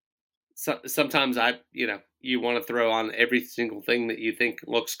 Sometimes you want to throw on every single thing that you think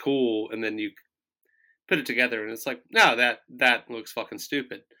looks cool, and then you put it together, and it's like, no, that looks fucking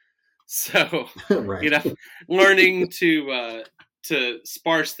stupid. So, right. Learning to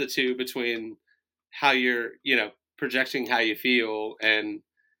sparse the two between how you're, projecting how you feel and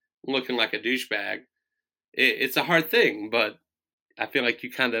looking like a douchebag. It's a hard thing, but I feel like you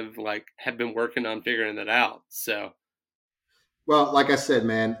kind of like have been working on figuring that out. So, Well, like I said,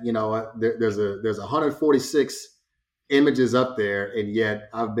 man, there's 146 images up there, and yet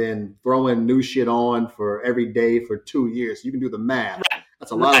I've been throwing new shit on for every day for 2 years. You can do the math.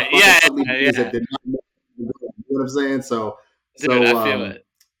 That's a lot of fucking ugly things that did not. You know what I'm saying? So, dude, I feel it.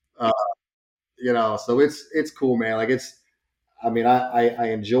 So it's cool, man. Like I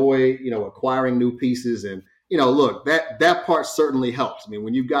enjoy acquiring new pieces, and look, that part certainly helps. I mean,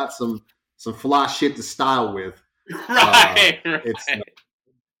 when you've got some fly shit to style with. Right.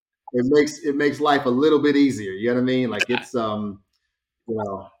 It makes life a little bit easier. You know what I mean? Like it's but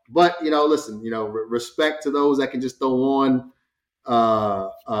listen, respect to those that can just throw on a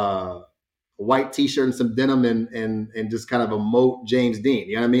white t-shirt and some denim and just kind of emote James Dean.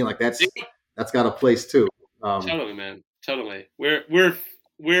 You know what I mean? Like that's got a place too. Totally, man. Totally. We're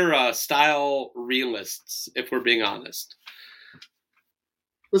style realists, if we're being honest.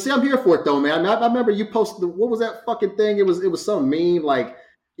 But see, I'm here for it though, man. I remember you posted what was that fucking thing? It was some meme like,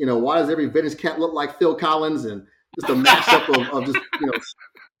 why does every vintage cat look like Phil Collins, and just a mashup of just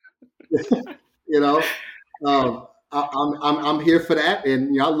You know, I'm here for that.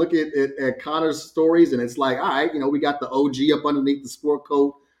 And I look at Connor's stories, and it's like, all right, we got the OG up underneath the sport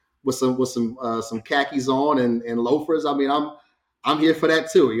coat with some khakis on and loafers. I mean, I'm here for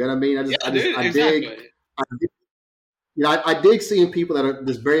that too. You know what I mean? I dig. Exactly. I dig seeing people that are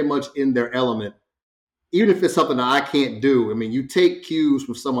just very much in their element, even if it's something that I can't do. I mean, you take cues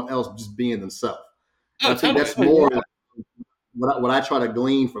from someone else just being themselves. And Oh, I think totally. that's more what I try to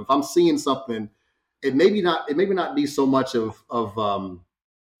glean from. If I'm seeing something, it maybe not be so much of let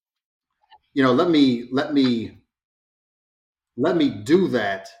me do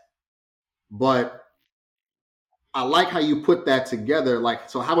that, but I like how you put that together. Like,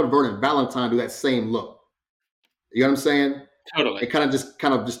 so how would Vernon Valentine do that same look? You know what I'm saying? Totally. And kind of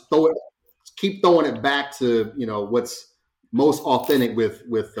just keep throwing it back to what's most authentic with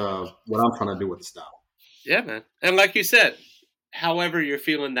what I'm trying to do with the style. Yeah, man. And like you said, however you're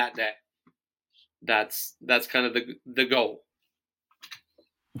feeling that day, that's kind of the goal.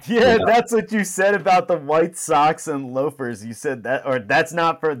 Yeah, that's what you said about the white socks and loafers. You said that, or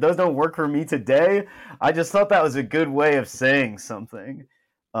those don't work for me today. I just thought that was a good way of saying something.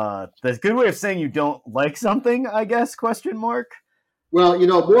 That's a good way of saying you don't like something, I guess, question mark. Well,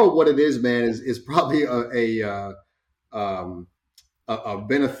 more of what it is, man, is probably a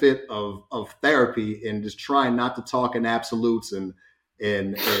benefit of therapy and just trying not to talk in absolutes and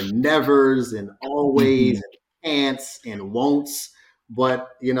nevers and always and can'ts and won'ts. But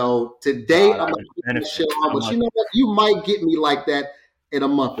today I'm gonna show on. But you know what? You might get me like that in a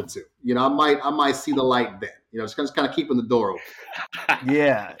month or two. I might see the light then. Just kind of keeping the door open.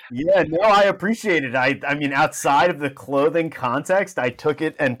 Yeah. No, I appreciate it. I mean, outside of the clothing context, I took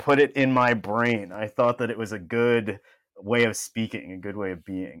it and put it in my brain. I thought that it was a good way of speaking, a good way of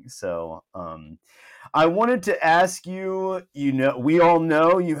being. So, I wanted to ask you, we all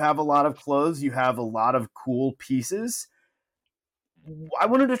know you have a lot of clothes, you have a lot of cool pieces. I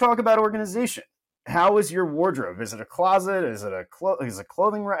wanted to talk about organization. How is your wardrobe? Is it a closet? Is it is it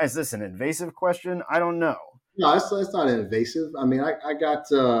clothing? Is this an invasive question? I don't know. No, it's not invasive. I mean, I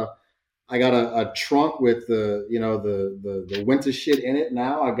got a trunk with the winter shit in it.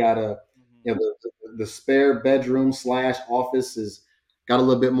 Now I got the spare bedroom / office is got a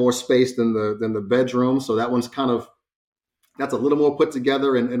little bit more space than the bedroom, so that one's that's a little more put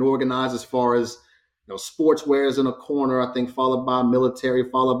together and organized as far as sportswear is in a corner. I think followed by military,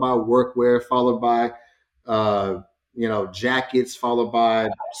 followed by workwear, followed by jackets, followed by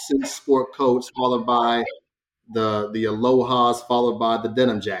suits, sport coats, followed by the alohas, followed by the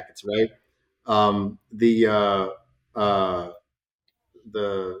denim jackets, right? The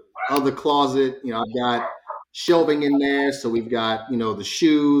other closet, I've got shelving in there. So we've got, the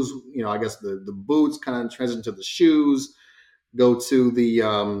shoes, I guess the boots kind of transition to the shoes, go to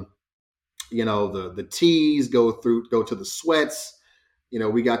the tees, go to the sweats.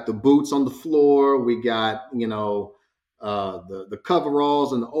 We got the boots on the floor. We got, the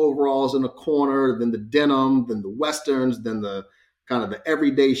coveralls and the overalls in the corner, then the denim, then the westerns, then the kind of the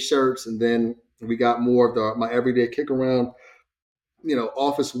everyday shirts, and then we got more of my everyday kick around,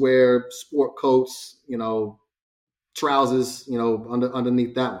 office wear, sport coats, trousers,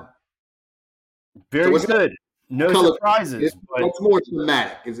 underneath that one. Very good. No surprises. It's more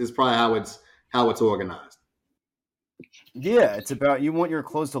thematic. Is probably how it's organized. Yeah, it's about you want your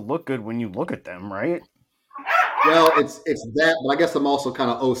clothes to look good when you look at them, right? Well, it's that, but I guess I'm also kind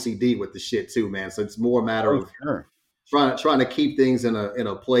of OCD with the shit too, man. So it's more a matter of trying to keep things in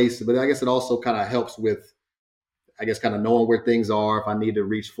a place. But I guess it also kind of helps with, I guess, kind of knowing where things are if I need to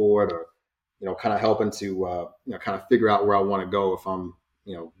reach for it, or kind of helping to kind of figure out where I want to go if I'm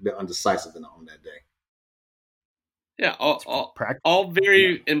a bit undecisive on that day. Yeah, all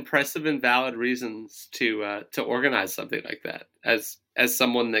very impressive and valid reasons to organize something like that. As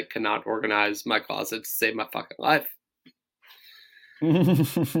someone that cannot organize my closet to save my fucking life.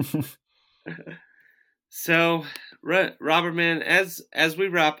 So, Robert, man, as we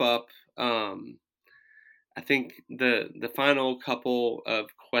wrap up, I think the final couple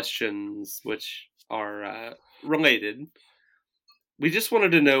of questions, which are related, we just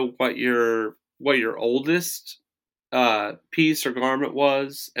wanted to know what your oldest piece or garment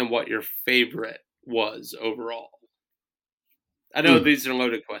was and what your favorite was overall. I know these are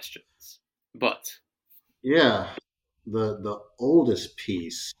loaded questions, but yeah, the oldest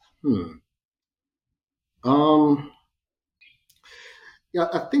piece. Yeah,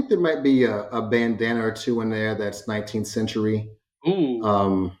 I think there might be a bandana or two in there that's 19th century.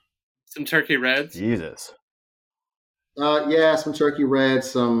 Ooh, some turkey reds. Jesus. Yeah, some turkey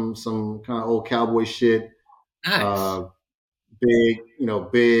reds, some kind of old cowboy shit. Nice. Big,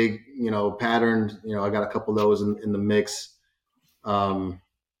 patterned. I got a couple of those in the mix.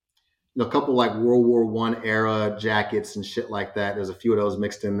 A couple like World War I era jackets and shit like that. There's a few of those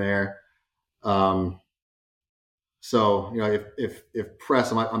mixed in there. So if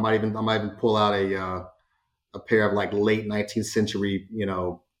pressed, I might even pull out a pair of like late 19th century,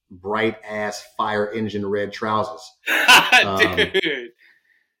 bright ass fire engine red trousers. Dude,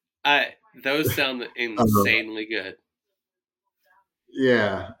 those sound insanely good.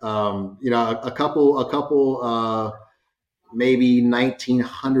 Yeah, a couple maybe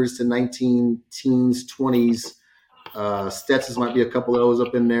 1900s to 1910s, 20s Stetsons might be a couple of those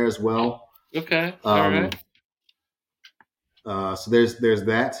up in there as well. Okay, all right. So there's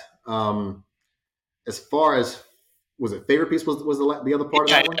that. As far as was it favorite piece was the other part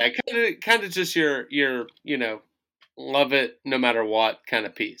of that one? Yeah, kind of just your love it no matter what kind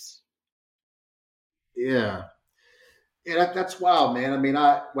of piece. Yeah. Yeah, that's wild, man. I mean,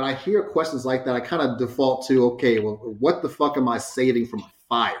 when I hear questions like that, I kind of default to, okay, well, what the fuck am I saving from a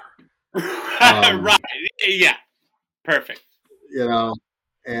fire? Right. Yeah. Perfect.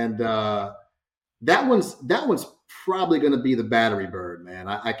 And that one's probably going to be the Battery Bird, man.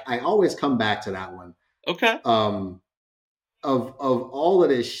 I always come back to that one. Okay. Of all of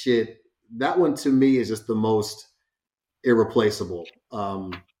this shit, that one to me is just the most irreplaceable.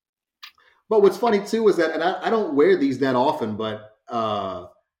 But what's funny too is that, and I don't wear these that often, but I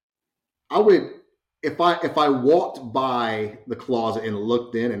would, if I walked by the closet and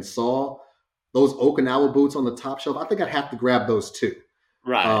looked in and saw those Okinawa boots on the top shelf, I think I'd have to grab those too.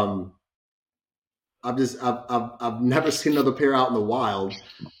 Right. I've never seen another pair out in the wild.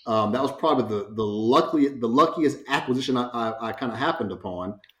 That was probably the luckiest acquisition I kind of happened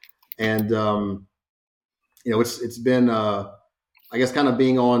upon, and it's been I guess kind of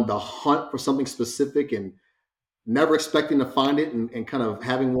being on the hunt for something specific and never expecting to find it, and kind of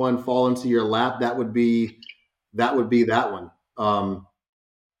having one fall into your lap. That would be that one.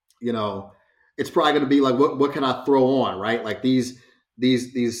 It's probably going to be like, what can I throw on, right? Like these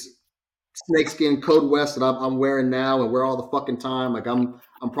snakeskin Code West that I'm wearing now and wear all the fucking time. Like I'm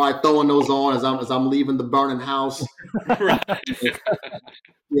probably throwing those on as I'm leaving the burning house. Right.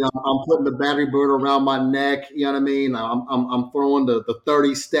 I'm putting the Battery Bird around my neck. You know what I mean? I'm throwing the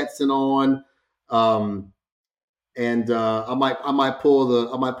 30 Stetson on, and I might pull the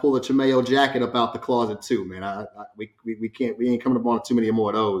Chimeo jacket up out the closet too, man. We ain't coming up on too many more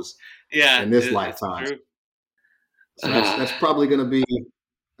of those. Yeah, in this lifetime. So that's probably going to be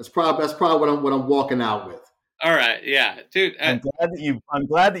that's probably what I'm walking out with. All right, yeah, dude. I'm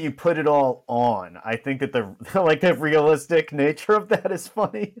glad that you put it all on. I think that the realistic nature of that is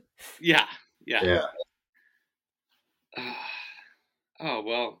funny. Yeah. Oh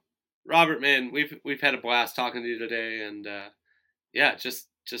well, Robert, man, we've had a blast talking to you today, and just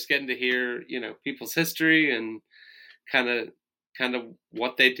getting to hear people's history and kind of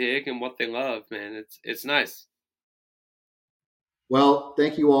what they dig and what they love, man. It's nice. Well,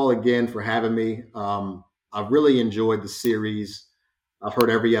 thank you all again for having me. I've really enjoyed the series. I've heard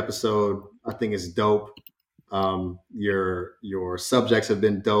every episode. I think it's dope. Your subjects have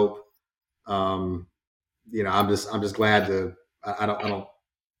been dope. I'm just glad to. I don't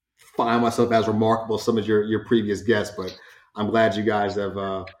find myself as remarkable as some of your previous guests, but I'm glad you guys have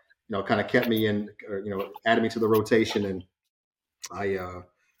kind of kept me in, added me to the rotation, and I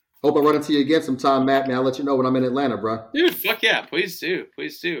hope I run into you again sometime, Matt. Man, I'll let you know when I'm in Atlanta, bro. Dude, fuck yeah, please do.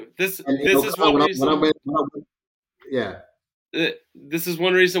 This is one reason. This is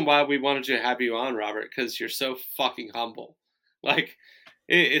one reason why we wanted to have you on, Robert, because you're so fucking humble. Like,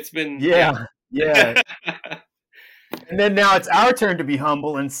 it's been yeah. And then now it's our turn to be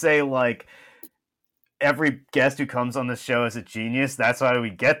humble and say, like, every guest who comes on this show is a genius. That's why we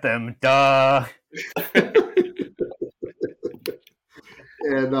get them. Duh.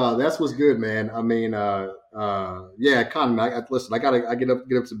 And that's what's good, man. I mean, Con, listen, I gotta get up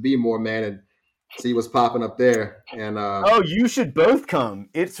to be more, man, and see what's popping up there. And you should both come.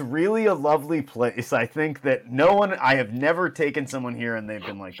 It's really a lovely place. I think that I have never taken someone here and they've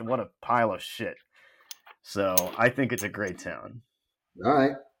been like, what a pile of shit. So I think it's a great town.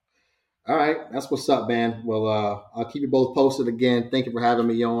 All right. That's what's up, man. Well, I'll keep you both posted again. Thank you for having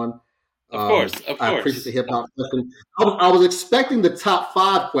me on. Of course. I appreciate the hip hop question. I was expecting the top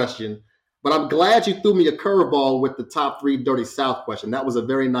 5 question, but I'm glad you threw me a curveball with the top 3 Dirty South question. That was a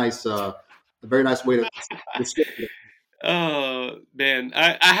very nice way to describe it. Oh man,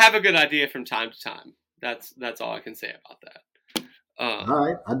 I have a good idea from time to time. That's all I can say about that. All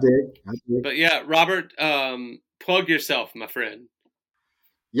right, I did. But yeah, Robert, plug yourself, my friend.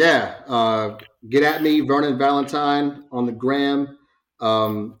 Yeah, get at me, Vernon Valentine on the gram.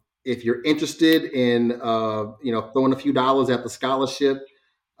 if you're interested in throwing a few dollars at the scholarship,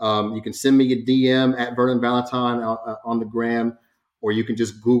 you can send me a DM at Vernon Valentine on the gram, or you can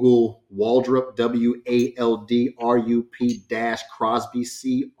just Google Waldrup, WALDRUP Crosby,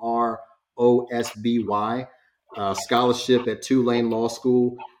 CROSBY, scholarship at Tulane Law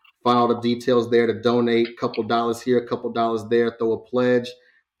School. Find all the details there to donate. Couple dollars here, a couple dollars there. Throw a pledge.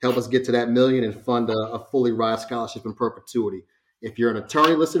 Help us get to that million and fund a fully ride scholarship in perpetuity. If you're an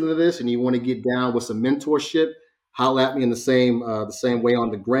attorney listening to this and you want to get down with some mentorship, holler at me in the same way on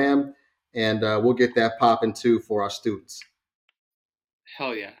the gram, and we'll get that popping too for our students.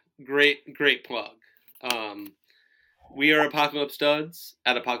 Hell yeah. Great plug. We are Apocalypse Duds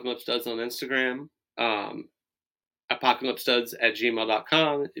at Apocalypse Duds on Instagram.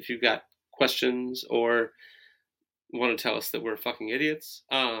 apocalypseduds@gmail.com if you've got questions or want to tell us that we're fucking idiots.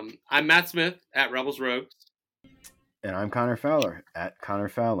 I'm Matt Smith at Rebels Rogues. And I'm Connor Fowler at Connor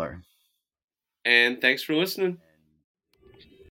Fowler. And thanks for listening.